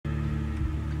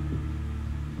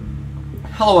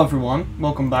Hello everyone,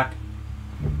 welcome back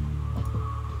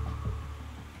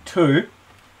to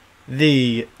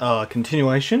the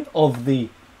continuation of the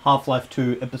Half-Life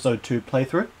 2 Episode 2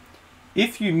 playthrough.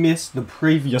 If you missed the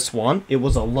previous one, it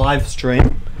was a live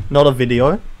stream, not a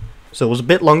video. So it was a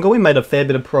bit longer, we made a fair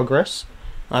bit of progress.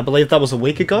 I believe that was a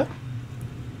week ago.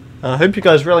 I hope you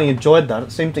guys really enjoyed that,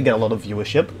 it seemed to get a lot of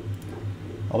viewership.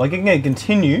 We're going to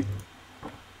continue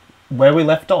where we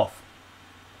left off,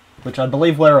 which I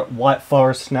believe we're at White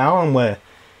Forest now, and we're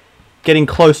getting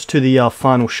close to the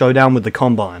final showdown with the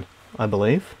Combine, I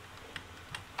believe.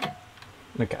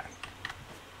 Okay.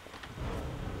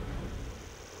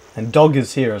 And Dog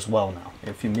is here as well now,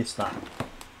 if you missed that.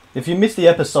 If you missed the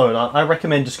episode, I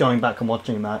recommend just going back and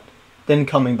watching that, then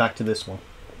coming back to this one.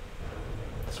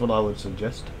 That's what I would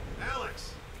suggest.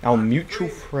 Alyx, our mutual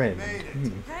friend.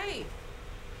 Hey!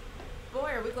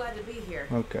 Boy, are we glad to be here.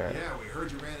 Okay. Yeah, we heard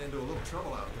you ran into a little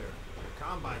trouble out there. The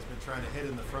Combine's been trying to hit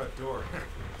in the front door.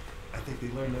 I think they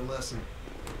learned their lesson.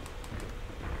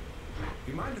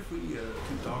 Do you mind if we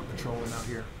keep dog patrolling out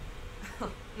here?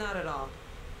 Not at all.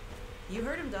 You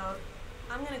heard him, Dog.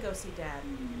 I'm gonna go see Dad.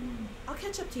 I'll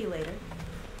catch up to you later.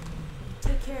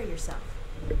 Take care of yourself.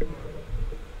 I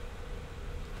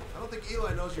don't think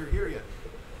Eli knows you're here yet.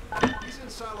 He's in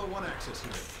silo 1 access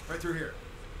here. Right through here.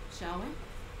 Shall we?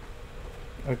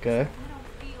 Okay.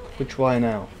 Which way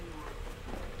now?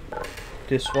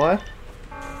 This way?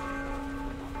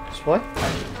 This way? Oh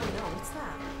no, what's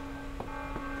that?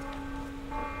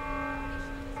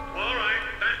 Alright,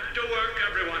 back to work,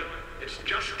 everyone. It's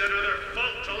just another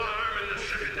false alarm in the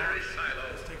secondary silo.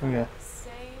 Okay.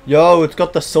 Yo, it's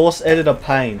got the source editor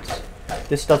panes.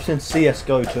 This stuff's in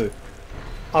CSGO too.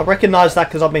 I recognise that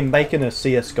because I've been making a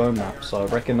CSGO map, so I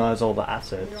recognise all the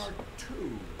assets.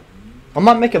 I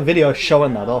might make a video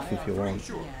showing that off if you want. Yes.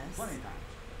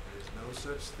 There's no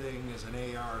such thing as an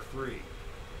AR-3.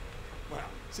 Well,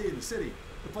 see, in the city,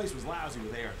 the place was lousy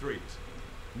with AR-3s.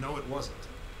 No, it wasn't.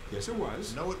 Yes, it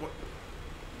was. No, it was.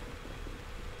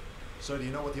 So do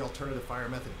you know what the alternative fire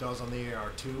method does on the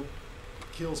AR-2? It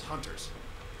kills hunters.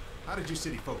 How did you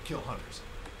city folk kill hunters?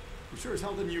 We sure as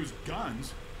hell didn't use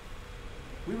guns.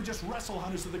 We would just wrestle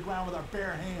hunters to the ground with our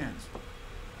bare hands.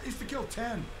 I used to kill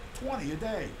 10, 20 a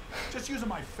day, just using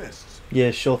my fists. Yeah,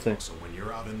 sure thing. So when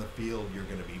you're out in the field, you're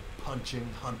going to be punching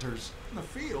hunters? In the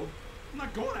field? I'm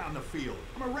not going out in the field.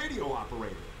 I'm a radio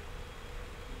operator.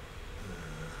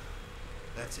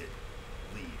 That's it.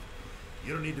 Leave.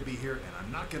 You don't need to be here, and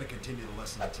I'm not going to continue the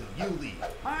lesson until you leave.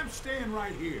 I'm staying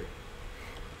right here.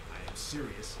 I am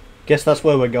serious. Guess that's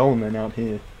where we're going then, out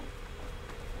here.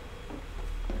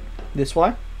 This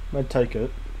way? I'd take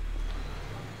it.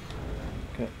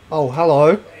 Okay. Oh,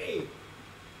 hello. Hey,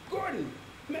 Gordon,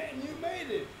 man, you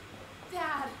made it.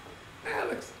 Dad!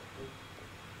 Alyx.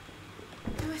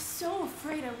 I was so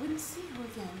afraid I wouldn't see you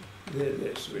again.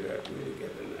 There, sweetheart, we're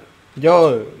together now.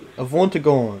 Yo, I want to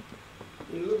go on.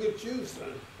 And look at you,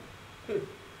 son.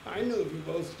 I knew if you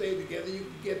both stayed together, you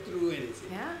could get through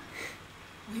anything. Yeah?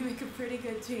 We make a pretty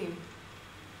good team.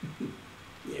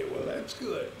 Yeah, well, that's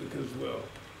good, because, well,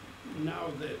 now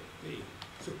that the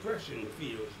suppression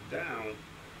field's down,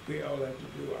 we all have to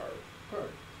do our part.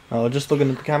 Oh, just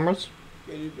looking at the cameras?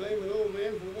 Can you blame an old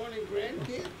man for wanting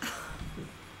grandkids?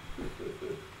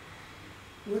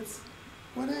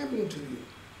 What happened to you?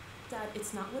 Dad,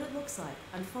 it's not what it looks like.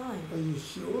 I'm fine. Are you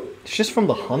sure? It's just from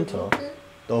the hunter. Okay?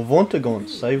 I want to go and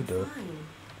save her. Fine.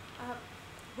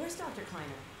 Where's Dr.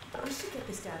 Kleiner? We should get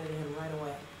this data to him right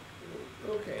away.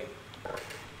 Okay.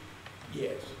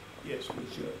 Yes, we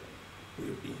should.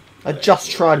 We'll be I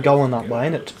just tried going that way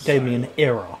and it gave me an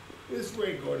error. this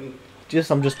way, Gordon.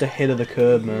 I'm just ahead of the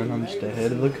curve, man. I'm just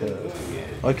ahead of the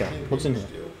curve. Okay, what's in here?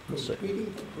 Let's see.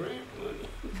 Competing for grant money.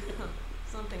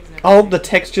 Something's never Oh, the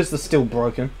textures are still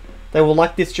broken. They were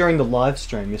like this during the live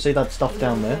stream. You see that stuff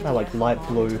down there? They're like light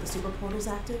blue The super portal's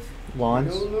active?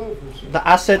 lines. Don't know for sure. The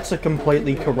assets are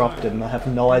completely corrupted and I have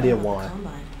no idea why.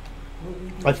 Combine.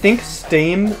 I think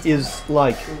Steam is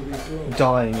like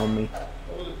dying on me.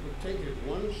 All it would take is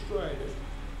one strider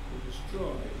to destroy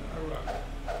our rock.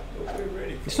 But we're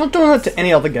ready for It's not doing that to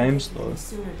any other games though.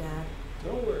 Sooner, Dad.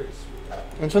 Don't worry, sweetheart.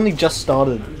 It's only just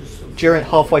started during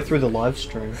halfway through the live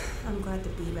stream. I'm glad to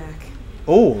be back.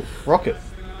 Oh, rocket.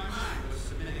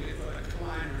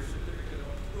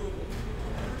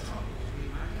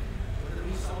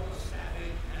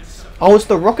 Oh, it's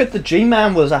the rocket the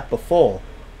G-Man was at before.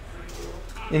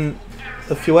 In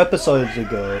a few episodes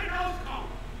ago.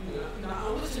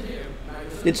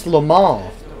 It's Lamar.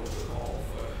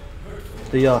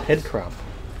 The head crab.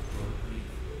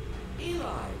 Eli,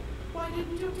 why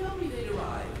didn't you tell me they'd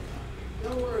arrived?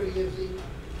 Don't worry, Izzy.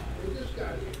 We just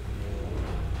got here.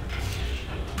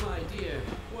 dear,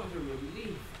 what a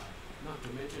relief. Not to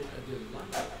mention a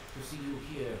delight to see you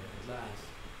here at last.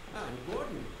 And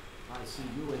Gordon, I see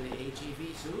you in the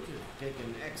HEV suit have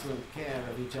taken excellent care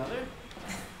of each other.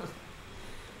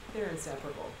 They're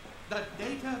inseparable. The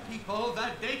data, people, the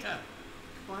data!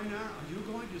 Kleiner, are you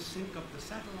going to sync up the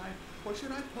satellite, or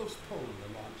should I postpone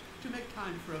the launch to make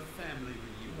time for a family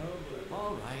reunion?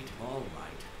 All right, all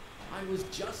right. I was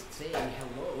just saying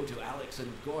hello to Alyx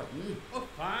and Gordon. Oh,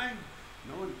 fine.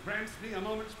 No one grants me a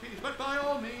moment's peace, but by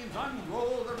all means,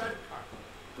 unroll the red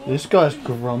carpet. This guy's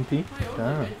grumpy.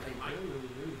 Damn.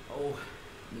 Oh,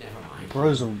 never mind.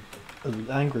 Bro's an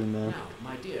angry man. Now,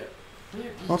 my dear,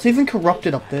 Oh, it's even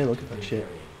corrupted up there. Look at that shit.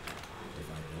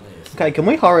 Okay, can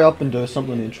we hurry up and do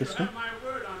something interesting?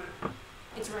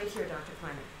 It's right here, Dr.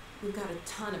 Kleiner. We've got a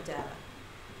ton of data.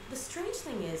 The strange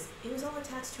thing is, it was all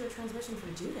attached to a transmission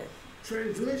from Judith.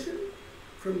 Transmission?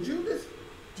 From Judith?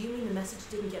 Do you mean the message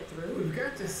didn't get through? We've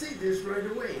got to see this right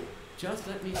away. just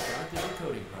let me start the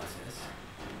decoding process,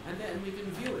 and then we can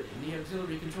view it in the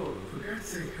auxiliary control room. For God's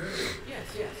sake, hurry. Yes,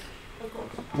 yes, of course.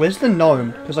 Where's the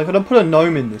gnome? Because I could have put a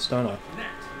gnome in this, don't I?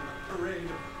 Next, a parade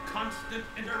of constant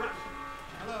interruption.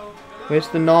 Hello, hello. Where's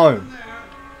the gnome?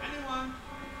 Anyone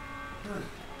there? Anyone?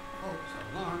 Folks,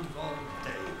 alarms all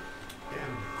day.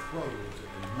 Damn crows have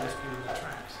been nesting in the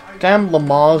tracks. Damn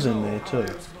Lamar's in there too. I'm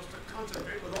supposed to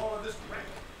concentrate with all of this wreck.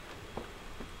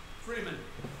 Freeman,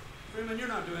 you're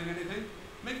not doing anything.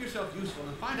 Make yourself useful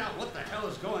and find out what the hell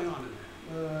is going on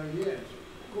in there. Yes.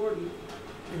 Gordon,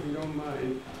 if you don't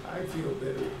mind, I feel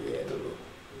better if we had a look.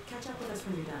 Catch up with us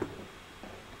when you're done.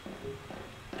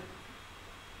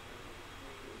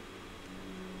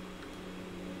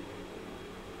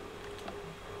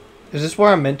 Is this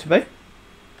where I'm meant to be?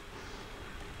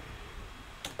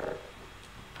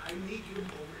 I need you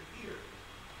over here.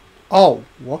 Oh,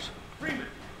 what? Freeman!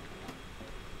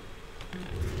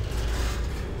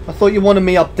 I thought you wanted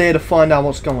me up there to find out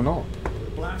what's going on. The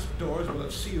blast doors will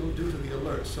have sealed due to the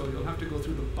alert, so you'll have to go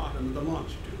through the bottom of the launch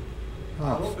tube.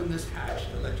 I'll open this hatch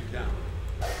to let you down.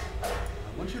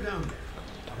 Once you're down there,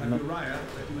 I'll have Uriah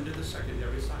let you into the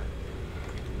secondary side.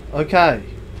 Okay.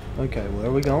 Okay, where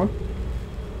are we going?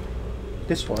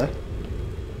 This way.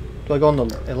 Do I go on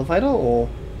the elevator or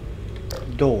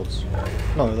doors?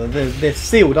 No, they're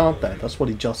sealed, aren't they? That's what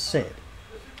he just said.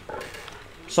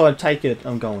 So I take it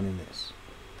I'm going in this.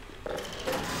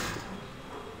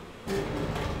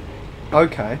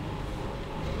 Okay.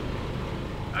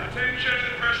 Attention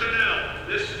personnel,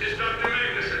 this is Dr.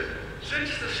 Magnuson.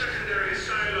 Since the secondary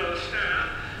silo staff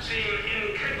seem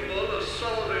incapable of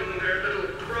solving their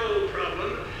little crow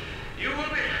problem, you will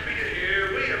be happy to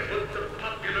hear we have put the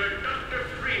popular Dr.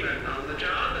 Freeman on the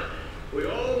job. We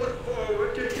all look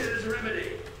forward to his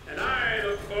remedy, and I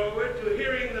look forward to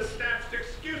hearing the staff's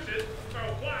excuses for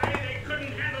why they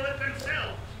couldn't handle it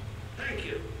themselves. Thank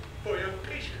you for your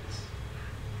patience.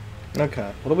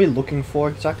 Okay, what are we looking for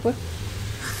exactly?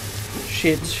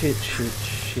 Shit.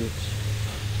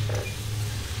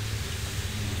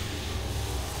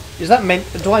 Is that meant...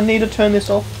 Do I need to turn this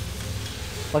off?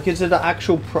 Like, is it an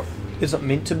actual is it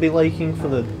meant to be leaking for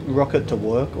the rocket to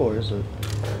work, or is it...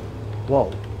 Whoa.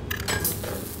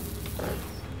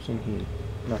 What's in here?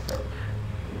 Nothing.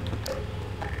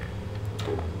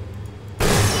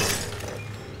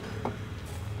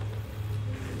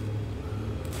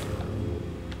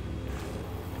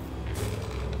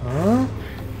 Huh?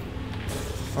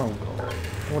 Oh god.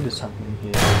 What is happening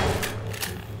here?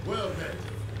 Well then.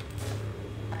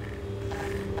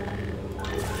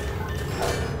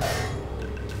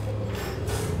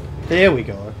 There we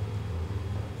go.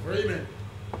 Freeman.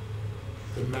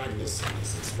 The Magnuson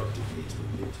has instructed me to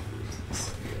admit you into the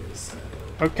secondary silo.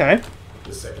 Okay.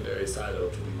 The secondary silo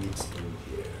to be reached through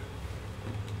here.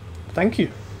 Thank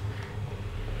you.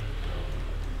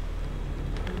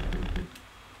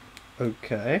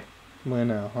 Okay. Where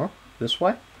now, huh? This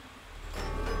way?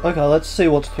 Okay, let's see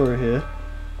what's through here.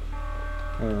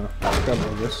 Grab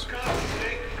all this. For God's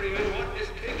sake, Freeman, what is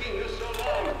taking you so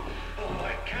long? Oh,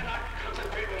 I cannot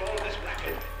concentrate with all this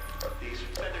racket. These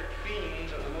feathered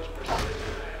fiends are the most persistent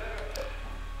I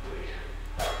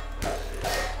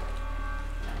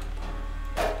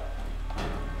have.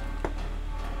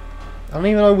 I don't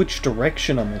even know which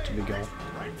direction I'm meant to be going.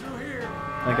 Right through here.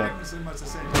 Okay. Magnuson must have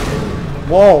said.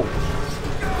 Whoa!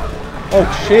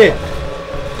 Oh shit!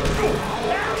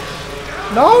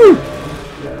 No!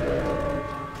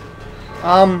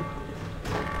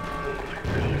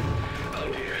 Oh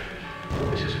dear.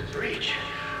 This is a breach.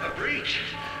 A breach.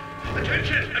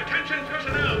 Attention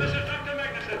personnel. This is Dr.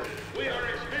 Magnuson. We are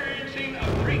experiencing a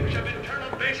breach of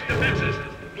internal base defenses.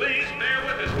 Please bear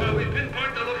with us while we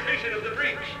pinpoint the location of the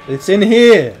breach. It's in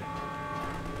here!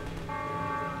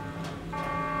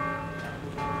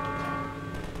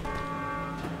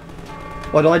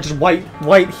 Why do I just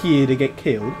wait here to get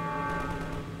killed?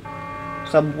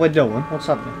 What's that we're doing? What's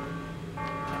happening?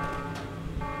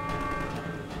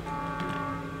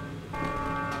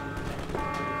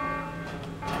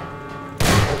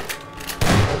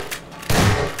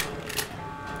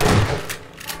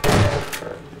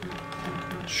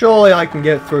 Surely I can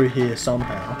get through here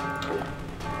somehow.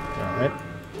 Alright.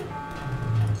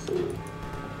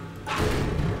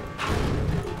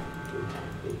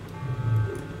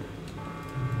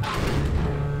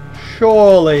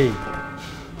 Surely.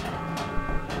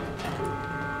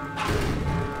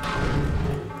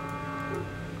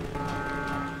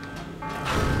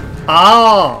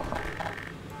 Ah!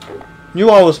 Knew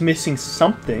I was missing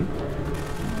something.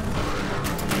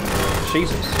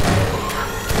 Jesus.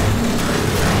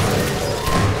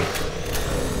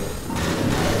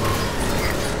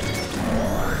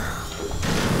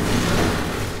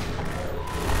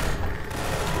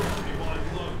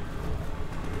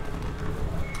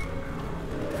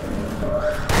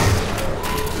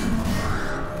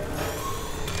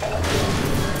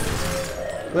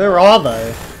 Where are they?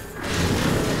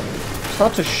 It's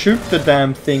hard to shoot the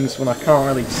damn things when I can't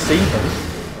really see them.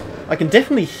 I can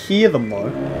definitely hear them though.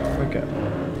 Okay.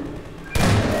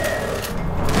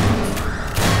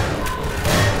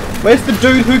 Where's the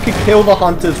dude who could kill the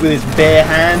hunters with his bare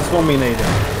hands when we need him?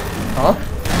 Huh?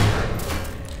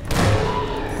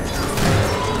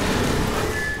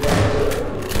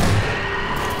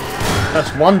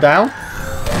 That's one down.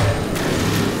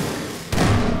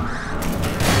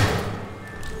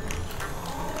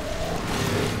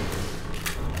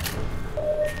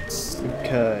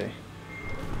 Okay.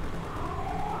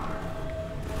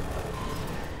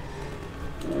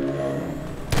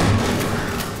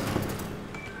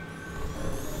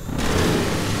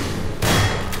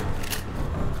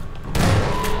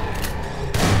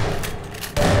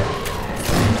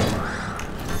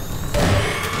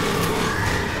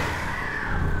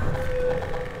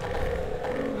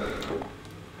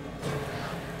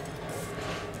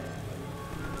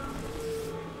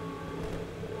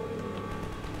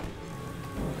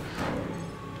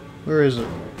 Where is it?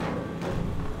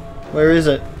 Where is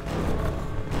it?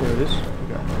 There it is.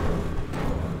 Okay.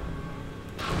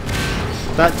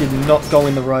 That did not go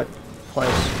in the right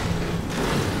place.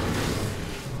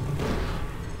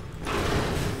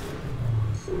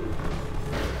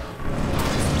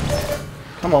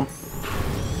 Come on.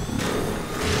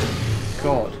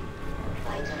 God.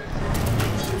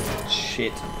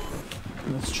 Shit.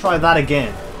 Let's try that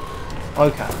again.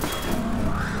 Okay.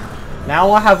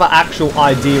 Now I have an actual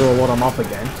idea of what I'm up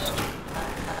against.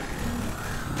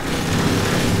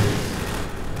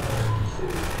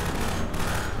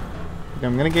 Okay,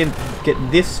 I'm gonna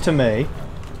get this to me.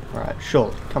 Alright,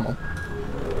 sure, come on.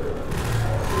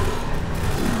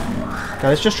 Okay,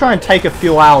 let's just try and take a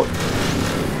few out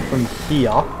from here.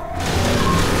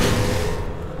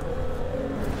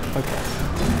 Okay.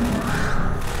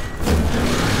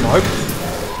 Nope.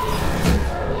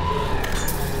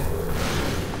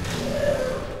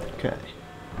 Okay.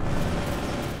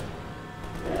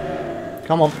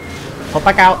 Come on. Pop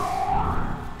back out.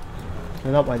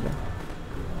 Go that way then.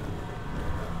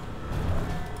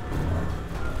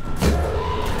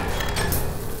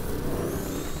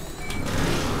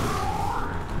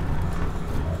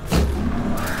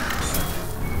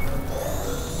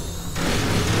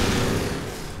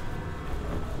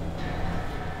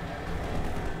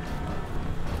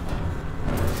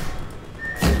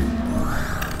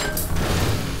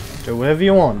 Do whatever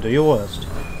you want, do your worst.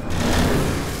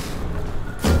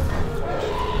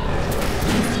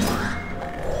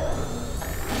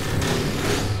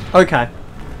 Okay,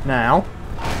 now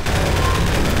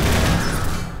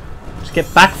let's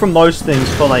get back from those things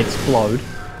before they explode.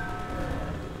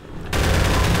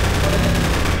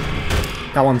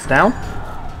 That one's down,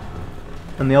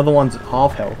 and the other one's at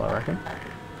half health, I reckon.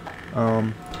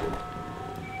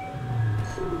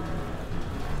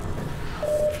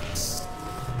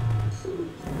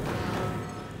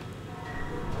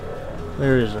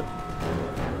 Where is it?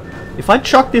 If I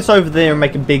chuck this over there and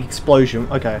make a big explosion...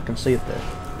 Okay, I can see it there.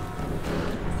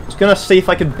 I was gonna see if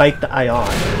I could bait the AI.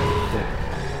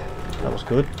 Yeah. That was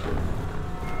good.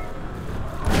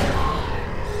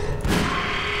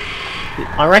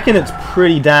 I reckon it's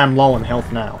pretty damn low on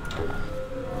health now.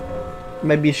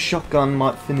 Maybe a shotgun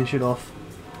might finish it off.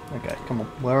 Okay, come on.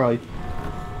 Where are you?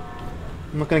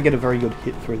 I'm not gonna get a very good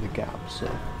hit through the gap, so...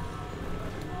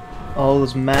 Oh,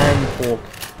 there's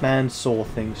man-saw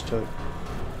things too.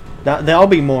 They'll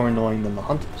be more annoying than the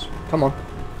hunters. Come on.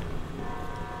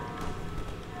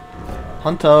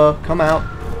 Hunter, come out.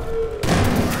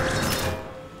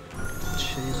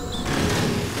 Jesus.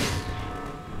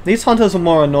 These hunters are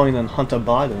more annoying than Hunter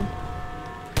Biden.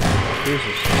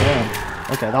 Jesus,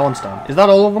 damn. Okay, that one's done. Is that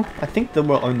all of them? I think there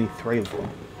were only 3 of them.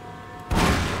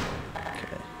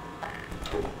 Okay.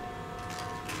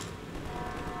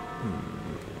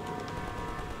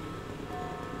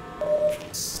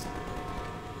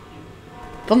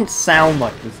 Doesn't sound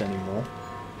like this anymore.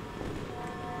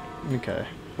 Okay,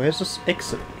 where's this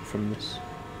exit from this?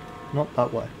 Not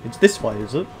that way. It's this way,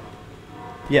 is it?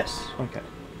 Yes, okay.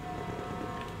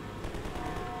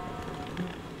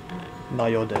 No,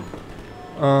 you're dead.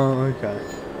 Oh, okay.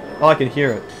 Oh, I can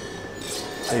hear it.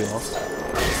 There you are.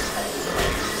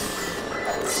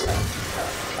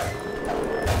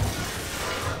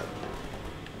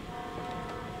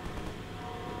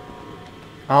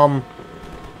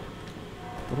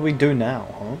 What do we do now,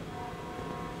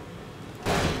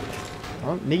 huh? I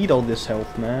don't need all this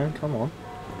health, man. Come on.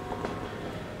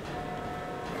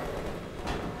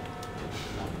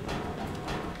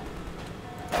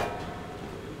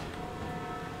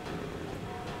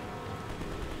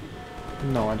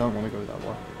 No, I don't want to go that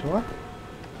way. Do I?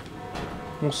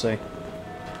 We'll see.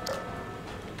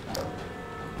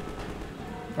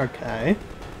 Okay.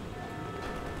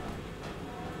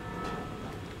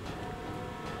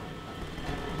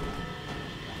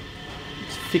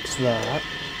 Let's fix that.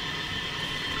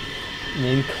 And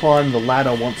then climb the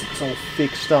ladder once it's all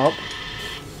fixed up.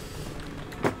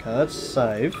 Okay, let's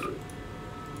save.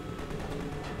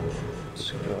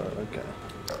 Let's go, okay.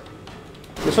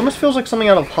 This almost feels like something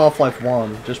out of Half-Life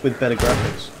 1, just with better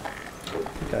graphics.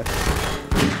 Okay.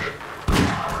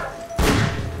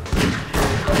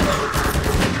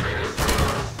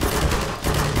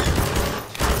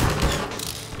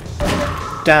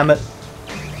 Damn it.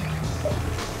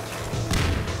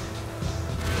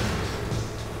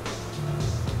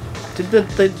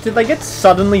 Did they get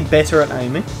suddenly better at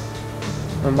aiming?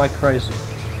 Or am I crazy?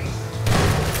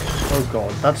 Oh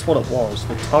god, that's what it was,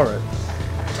 the turret.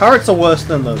 Turrets are worse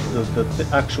than the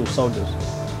actual soldiers.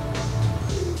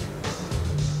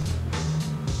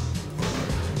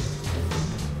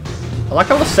 I like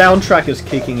how the soundtrack is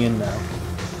kicking in now.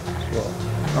 As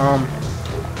well.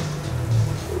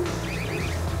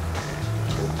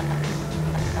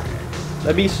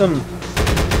 Maybe some...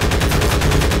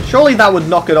 Surely that would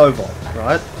knock it over,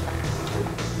 right?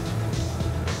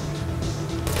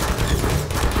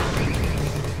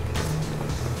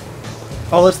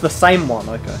 Oh, it's the same one,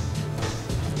 okay.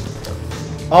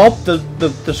 Oh,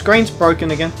 the screen's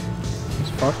broken again.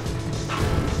 That's fine.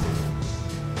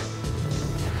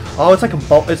 Oh, it's like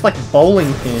it's like a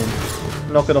bowling pin.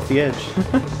 Knock it off the edge.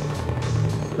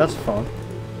 That's fun.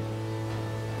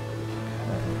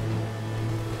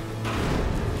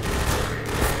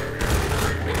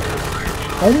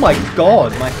 Oh my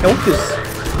god, my health is...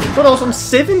 I thought I was on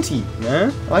 70,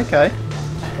 man. Okay.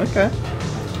 Okay.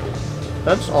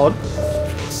 That's odd.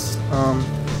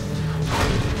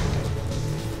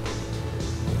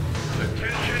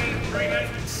 Attention, freeman.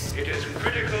 It is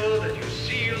critical that you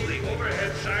seal the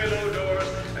overhead silo doors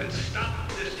and stop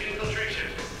this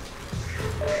infiltration.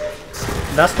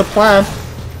 That's the plan.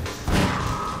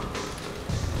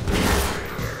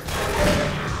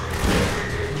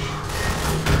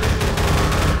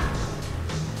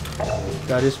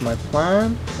 That is my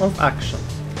plan of action.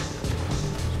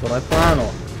 That's what I plan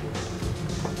on.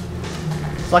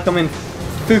 It's like I'm in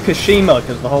Fukushima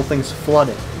because the whole thing's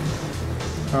flooding.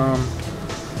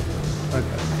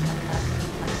 Okay.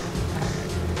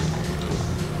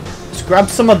 Let's grab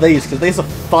some of these because these are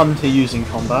fun to use in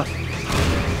combat.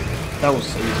 That was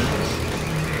easy.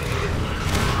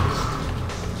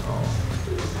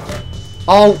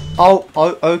 Oh,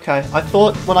 okay. I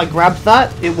thought when I grabbed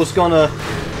that, it was gonna,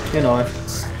 you know, I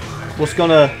was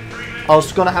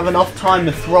gonna have enough time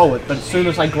to throw it, but as soon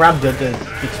as I grabbed it, it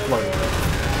exploded.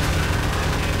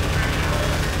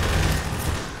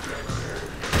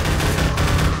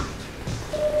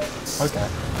 Okay.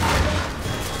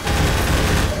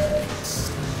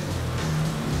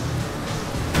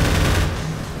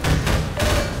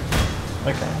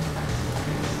 Okay.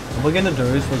 What we're gonna do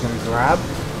is we're gonna grab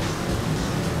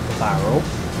the barrel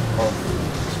of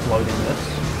exploding this,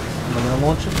 and we're gonna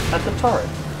launch it at the turret.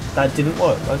 That didn't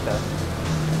work. Okay.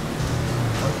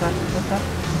 Okay.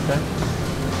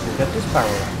 We'll get this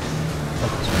barrel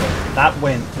out.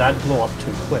 That blew up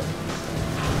too quick.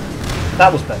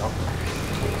 That was better.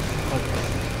 Okay.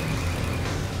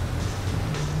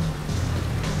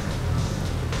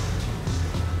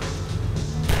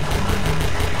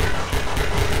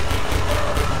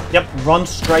 Yep, run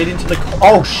straight into the...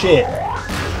 Oh, shit!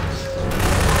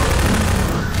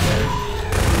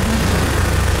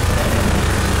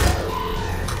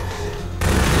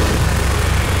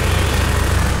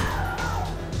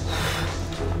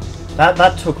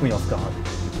 That took me off guard.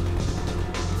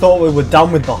 Thought we were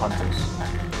done with the hunters.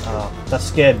 That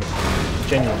scared me.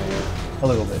 Genuinely. A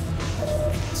little bit.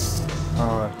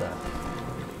 Okay.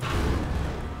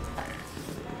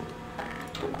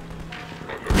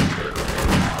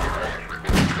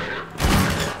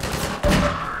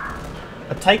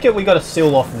 I take it we gotta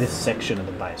seal off this section of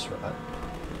the base, right?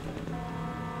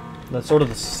 That's sort of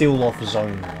the seal off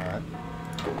zone, right?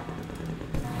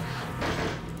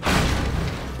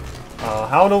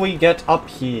 How do we get up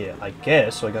here? I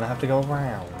guess we're gonna have to go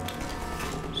around.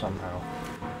 Somehow.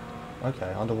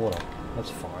 Okay, underwater. That's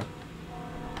fine.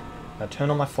 Now turn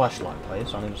on my flashlight,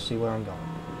 please. I need to see where I'm going.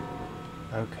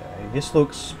 Okay, this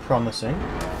looks promising.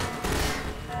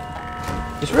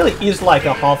 This really is like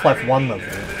a Half-Life 1 level.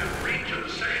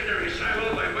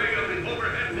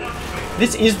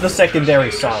 This is the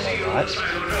secondary silo, right?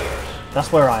 That's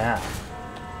where I am.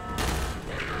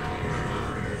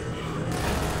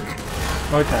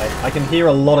 Okay, I can hear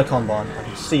a lot of combine. I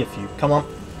can see a few. Come on.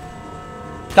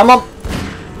 Come on!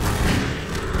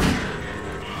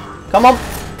 Come on!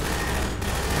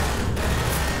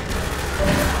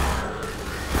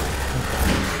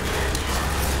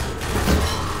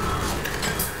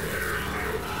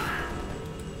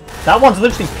 That one's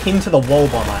literally pinned to the wall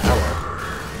by my arrow.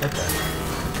 Okay.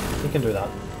 We can do that.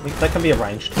 That can be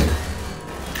arranged.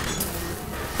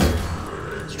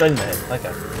 Straight in the head.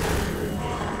 Okay.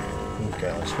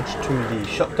 Okay, let's switch to the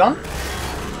shotgun.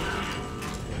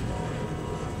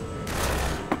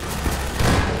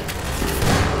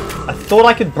 I thought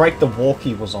I could break the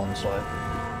walkie was on, so I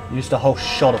used a whole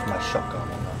shot of my shotgun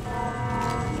on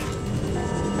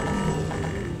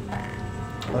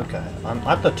that. Okay, I'm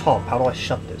at the top. How do I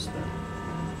shut this then?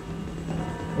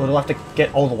 Or do I have to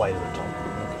get all the way to the top? Okay.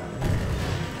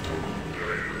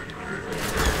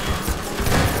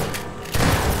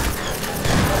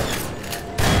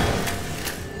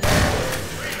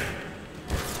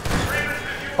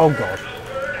 Oh god.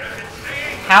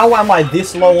 How am I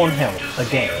this low on health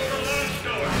again?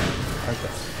 Okay.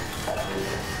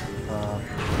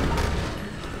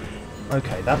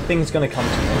 Okay, that thing's gonna come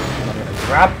to me.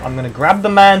 I'm gonna grab the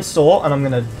mansaw and I'm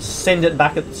gonna send it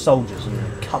back at the soldiers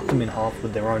and cut them in half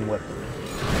with their own weapon.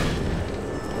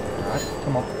 Alright,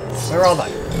 come on. Where are they?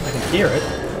 I can hear it.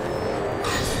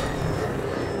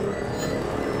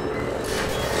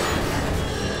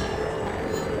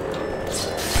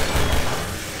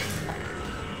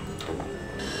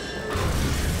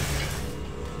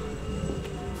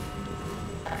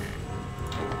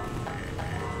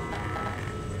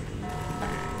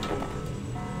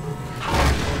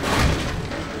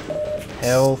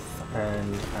 Health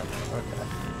and okay.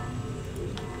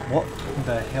 What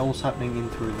the hell's happening in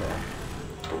through there?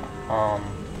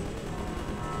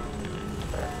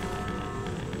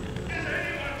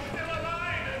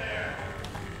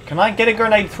 Can I get a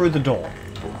grenade through the door?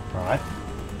 Alright.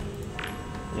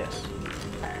 Yes.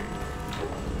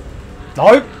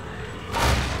 Nope!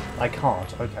 I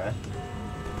can't, okay.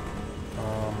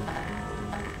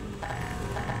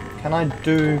 Can I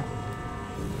do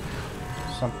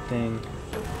something?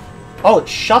 Oh, it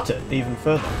shut it even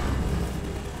further.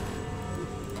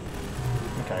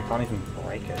 Okay, I can't even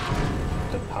break it.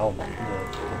 The power button,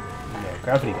 the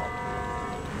gravity gun.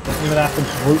 Doesn't even have to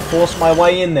brute force my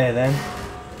way in there then.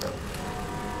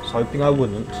 I was hoping I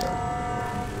wouldn't. So.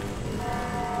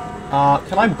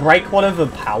 Can I break whatever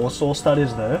power source that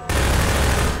is there?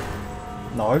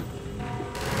 No.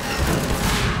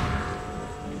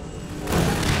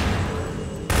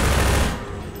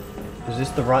 Is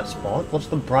this the right spot? What's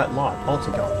the bright light? Oh, it's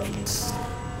a gun.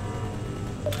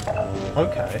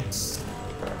 Okay.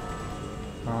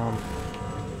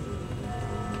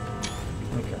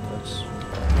 Okay, let's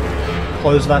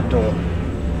close that door.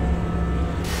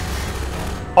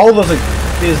 Oh, there's a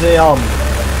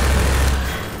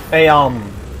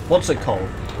what's it called?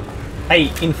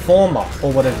 A informer,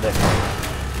 or whatever they're called.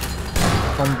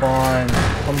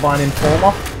 Combine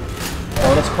informer? Is that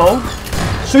what it's called?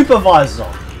 Supervisor!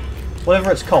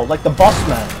 Whatever it's called, like the boss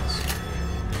man is.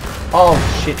 Oh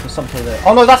shit, there's something there.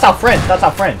 Oh no, that's our friends, that's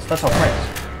our friends, that's our friends.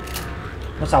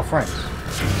 That's our friends.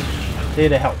 Here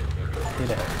to help. Here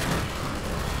to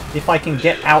help. If I can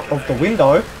get out of the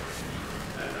window.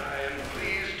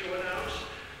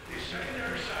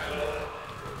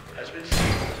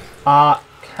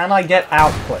 Can I get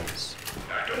out, please?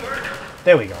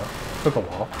 There we go. Took a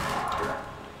while.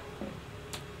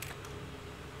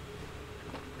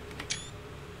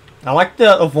 I like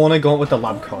the Avona gaunt with the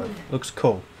lab coat. Looks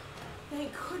cool.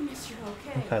 Thank goodness you're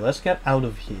okay. Okay, let's get out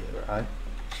of here, right?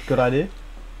 Good idea.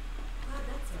 Glad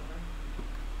that's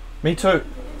over. Me too.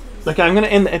 Okay, I'm gonna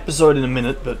end the episode in a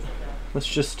minute, but let's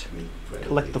just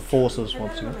collect the forces I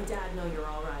once better let again. my dad know you're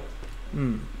all right.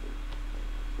 Hmm.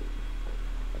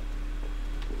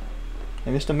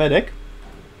 Hey, Mr. Medic.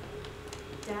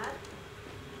 Dad?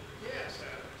 Yes, Alex.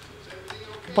 Is everything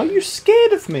okay? Why are you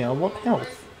scared of me? I want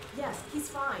health. Yes, he's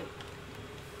fine.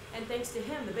 And thanks to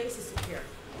him, the base is secure.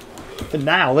 For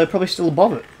now, they're probably still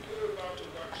above it. We're about to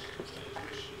watch some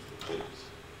transmission, please.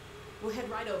 We'll head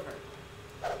right over.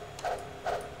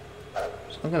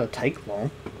 It's not gonna take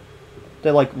long.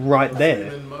 They're like right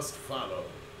there. Freeman must follow.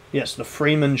 Yes, the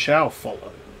freeman shall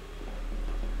follow.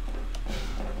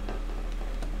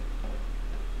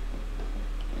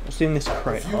 What's in this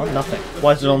crate? Oh, nothing.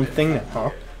 Why is it on the thing then?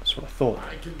 Huh? That's what I thought.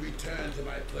 I can return to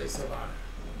my place of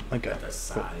honor. Okay. At the Cool.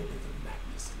 side of the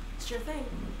madness. Sure thing.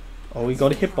 Oh, he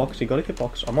got a hitbox. He got a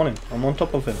hitbox. I'm on him. I'm on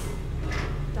top of him.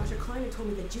 Dr. Kleiner told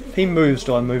me that Judith... If he moves,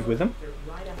 do I move with him?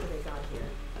 Right after they got here.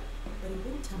 But he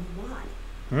wouldn't tell me why.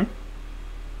 Hmm?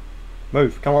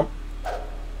 Move. Come on.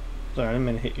 Sorry, I didn't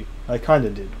mean to hit you. I kind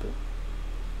of did, but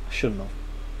I shouldn't have.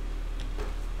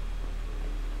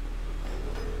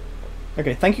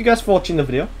 Okay, thank you guys for watching the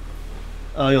video.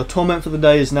 Your torment for the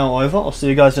day is now over. I'll see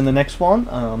you guys in the next one.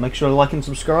 Make sure to like and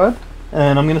subscribe.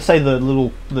 And I'm going to say the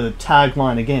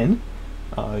tagline again.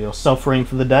 Your suffering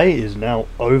for the day is now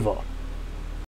over.